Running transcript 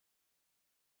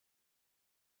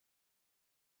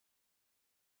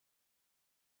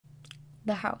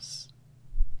The house.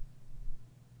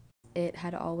 It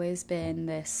had always been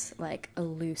this like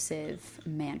elusive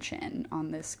mansion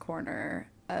on this corner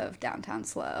of downtown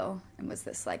Slow and was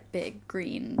this like big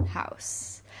green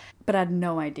house. But I had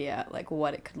no idea like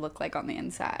what it could look like on the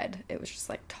inside. It was just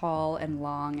like tall and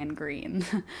long and green.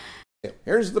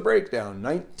 Here's the breakdown.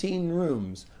 19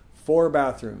 rooms, 4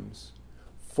 bathrooms,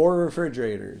 4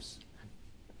 refrigerators,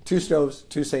 2 stoves,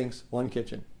 2 sinks, 1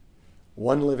 kitchen,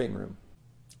 1 living room.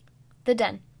 The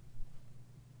den.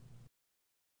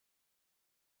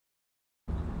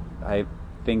 I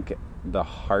think the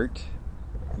heart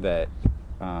that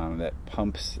that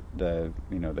pumps the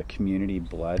community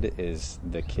blood is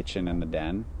the kitchen and the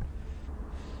den.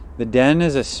 The den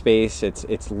is a space.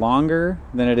 It's longer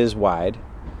than it is wide.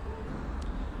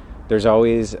 There's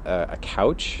always a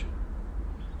couch.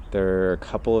 There are a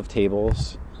couple of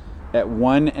tables. At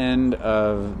one end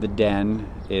of the den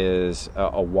is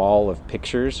a wall of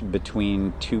pictures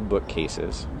between 2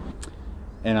 bookcases,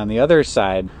 and on the other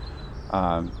side.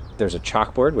 There's a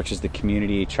chalkboard, which is the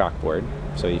community chalkboard.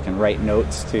 So you can write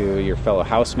notes to your fellow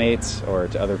housemates or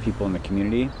to other people in the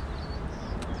community.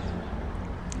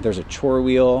 There's a chore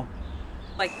wheel.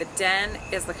 Like the den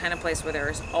is the kind of place where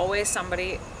there's always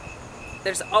somebody,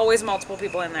 there's always multiple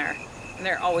people in there, and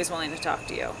they're always willing to talk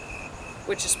to you,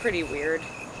 which is pretty weird.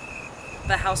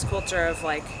 The house culture of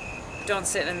like, don't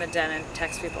sit in the den and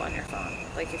text people on your phone.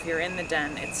 Like if you're in the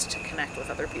den, it's to connect with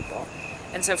other people.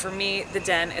 And so for me, the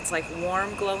den, it's like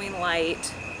warm, glowing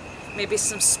light, maybe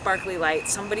some sparkly light.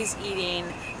 Somebody's eating.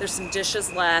 There's some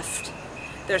dishes left.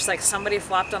 There's like somebody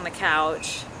flopped on the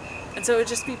couch. And so it would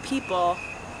just be people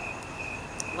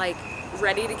like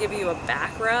ready to give you a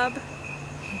back rub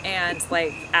and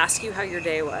like ask you how your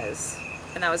day was.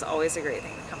 And that was always a great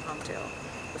thing to come home to.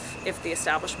 If the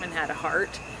establishment had a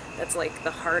heart, that's like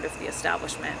the heart of the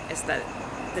establishment is that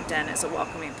the den is a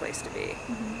welcoming place to be.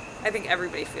 Mm-hmm. I think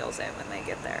everybody feels it when they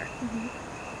get there. Mm-hmm.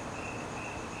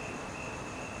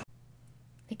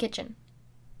 The kitchen.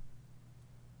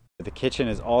 The kitchen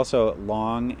is also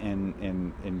long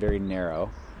and very narrow.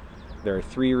 There are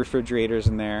 3 refrigerators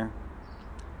in there,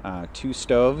 2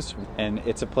 stoves, and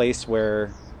it's a place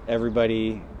where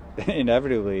everybody,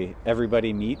 inevitably,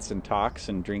 everybody meets and talks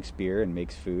and drinks beer and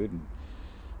makes food. And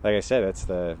like I said,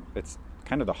 it's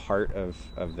kind of the heart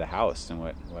of the house and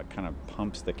what kind of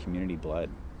pumps the community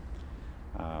blood.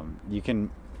 You can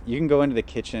go into the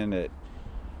kitchen at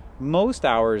most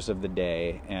hours of the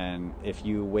day, and if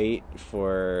you wait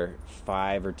for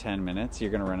 5 or 10 minutes, you're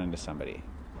going to run into somebody.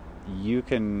 You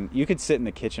could sit in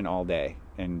the kitchen all day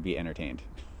and be entertained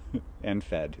and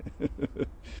fed.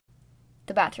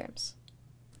 The bathrooms.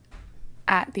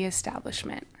 At the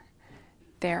establishment,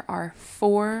 there are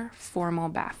 4 formal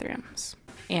bathrooms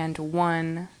and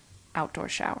 1 outdoor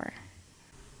shower.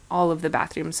 All of the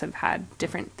bathrooms have had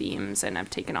different themes and have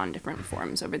taken on different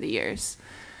forms over the years.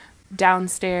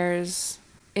 Downstairs,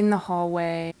 in the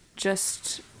hallway,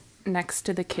 just next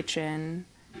to the kitchen,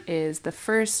 is the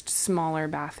first smaller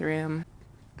bathroom.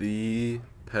 The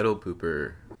pedal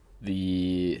pooper.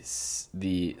 The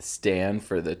stand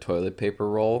for the toilet paper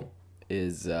roll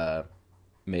is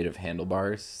made of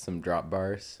handlebars, some drop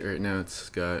bars. Right now it's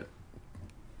got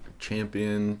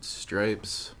champion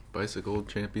stripes, bicycle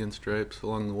champion stripes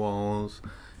along the walls,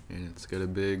 and it's got a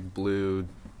big blue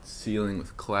ceiling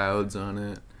with clouds on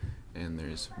it, and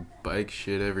there's bike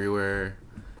shit everywhere.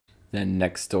 Then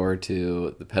next door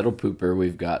to the pedal pooper,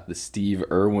 we've got the Steve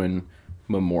Irwin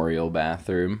Memorial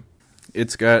Bathroom.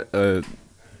 It's got a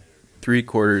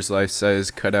 3/4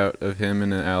 life-size cutout of him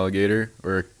and an alligator,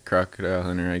 or a crocodile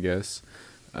hunter, I guess.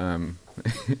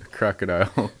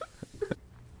 Crocodile.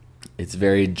 It's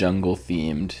very jungle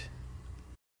themed.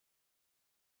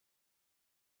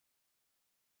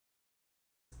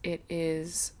 It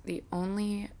is the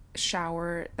only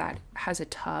shower that has a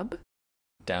tub.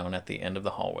 Down at the end of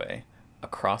the hallway,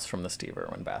 across from the Steve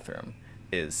Irwin bathroom,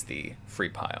 is the free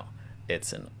pile.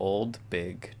 It's an old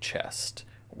big chest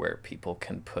where people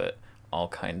can put all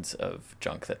kinds of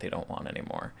junk that they don't want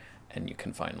anymore, and you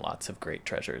can find lots of great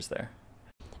treasures there.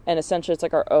 And essentially it's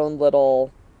like our own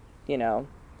little,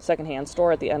 secondhand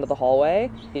store at the end of the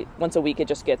hallway. Once a week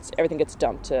everything gets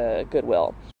dumped to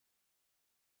Goodwill.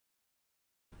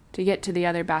 To get to the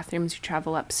other bathrooms, you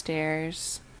travel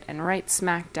upstairs, and right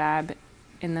smack dab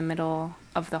in the middle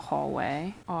of the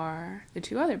hallway are the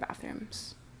 2 other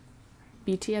bathrooms.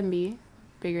 BTMB,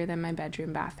 bigger than my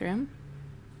bedroom bathroom,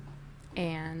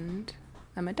 and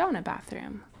the Madonna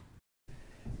bathroom.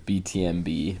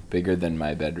 BTMB, bigger than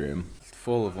my bedroom.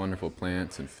 Full of wonderful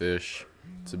plants and fish.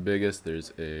 It's the biggest.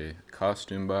 There's a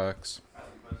costume box.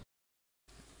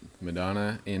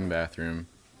 Madonna in bathroom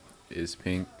is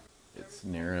pink. It's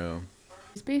narrow.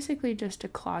 It's basically just a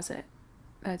closet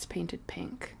that's painted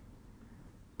pink,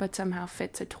 but somehow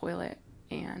fits a toilet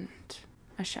and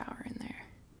a shower in there.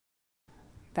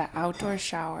 The outdoor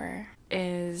shower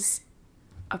is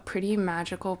a pretty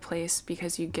magical place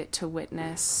because you get to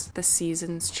witness the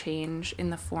seasons change in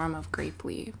the form of grape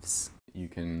leaves. You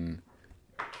can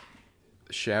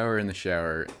shower in the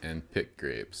shower and pick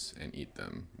grapes and eat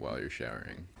them while you're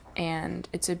showering. And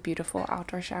it's a beautiful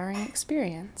outdoor showering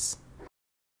experience.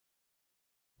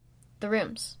 The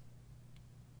rooms.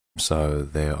 So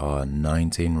there are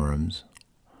 19 rooms.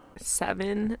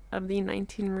 7 of the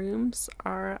 19 rooms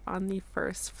are on the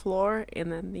first floor,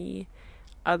 and then the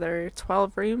other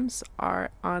 12 rooms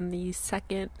are on the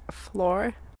second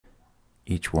floor.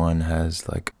 Each one has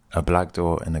like a black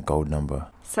door and a gold number.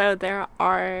 So there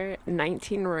are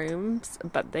 19 rooms,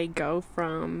 but they go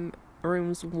from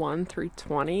rooms 1 through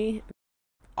 20.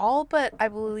 All but, I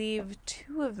believe,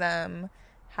 2 of them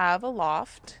have a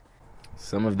loft.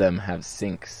 Some of them have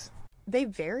sinks. They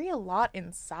vary a lot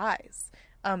in size.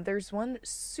 There's one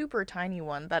super tiny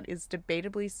one that is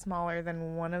debatably smaller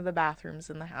than one of the bathrooms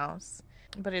in the house,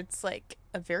 but it's like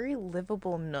a very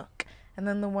livable nook. And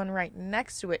then the one right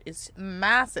next to it is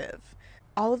massive.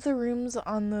 All of the rooms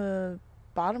on the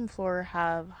bottom floor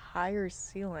have higher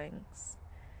ceilings.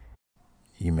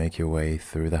 You make your way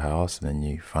through the house and then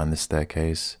you find the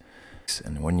staircase.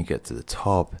 And when you get to the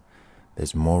top,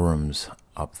 there's more rooms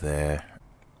up there.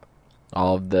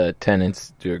 All of the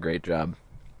tenants do a great job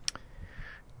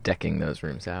decking those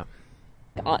rooms out.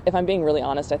 If I'm being really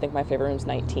honest, I think my favorite room's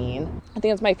 19. I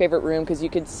think it's my favorite room because you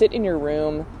could sit in your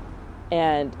room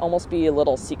and almost be a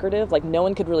little secretive. Like, no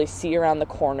one could really see around the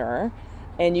corner.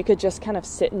 And you could just kind of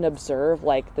sit and observe,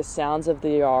 like, the sounds of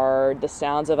the yard, the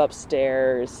sounds of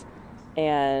upstairs.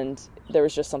 And there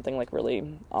was just something, like,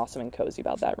 really awesome and cozy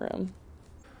about that room.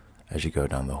 As you go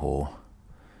down the hall,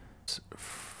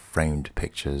 framed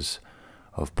pictures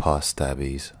of past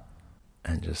stabbies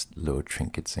and just little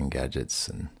trinkets and gadgets.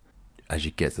 And as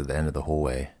you get to the end of the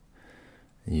hallway,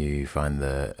 you find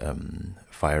the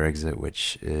fire exit,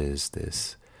 which is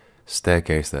this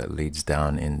staircase that leads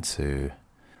down into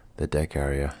the deck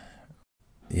area.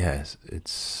 Yes,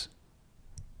 it's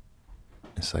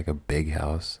like a big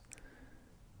house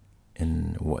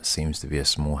in what seems to be a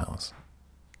small house.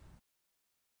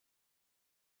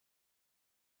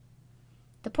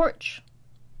 The porch.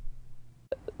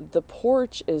 The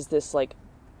porch is this, like,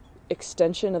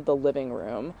 extension of the living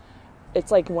room.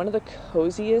 It's like one of the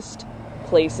coziest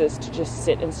places to just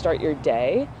sit and start your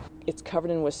day. It's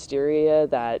covered in wisteria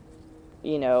that,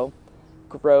 you know,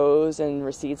 grows and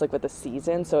recedes like with the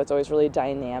season, so it's always really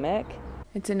dynamic.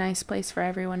 It's a nice place for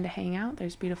everyone to hang out.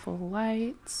 There's beautiful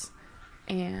lights,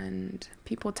 and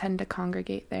people tend to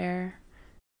congregate there.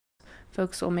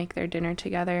 Folks will make their dinner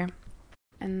together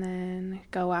and then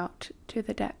go out to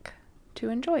the deck to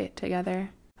enjoy it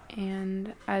together.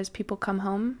 And as people come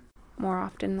home, more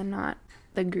often than not,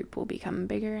 the group will become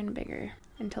bigger and bigger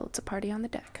until it's a party on the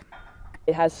deck.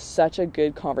 It has such a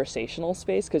good conversational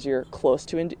space because you're close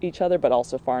to each other, but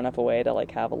also far enough away to,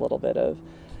 like, have a little bit of,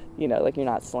 you know, like, you're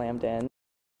not slammed in.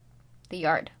 The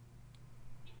yard.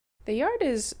 The yard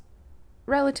is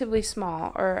relatively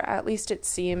small, or at least it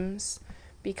seems,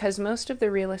 because most of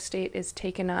the real estate is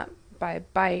taken up by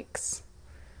bikes.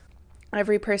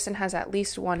 Every person has at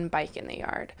least one bike in the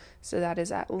yard, so that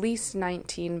is at least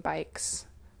 19 bikes,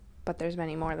 but there's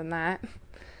many more than that.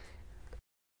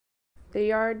 The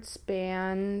yard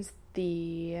spans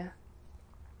the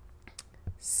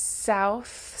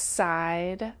south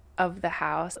side of the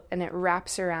house, and it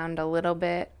wraps around a little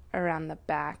bit around the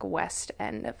back west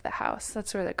end of the house.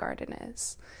 That's where the garden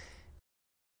is.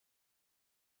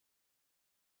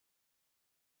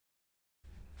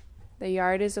 The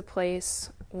yard is a place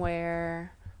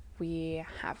where we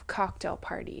have cocktail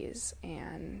parties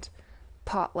and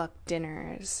potluck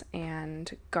dinners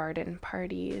and garden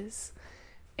parties.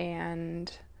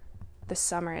 And the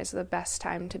summer is the best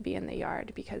time to be in the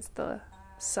yard because the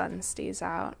sun stays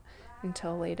out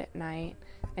until late at night,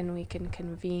 and we can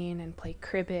convene and play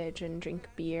cribbage and drink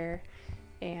beer,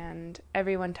 and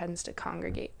everyone tends to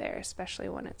congregate there, especially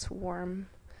when it's warm,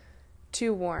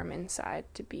 too warm inside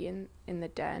to be in the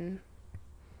den.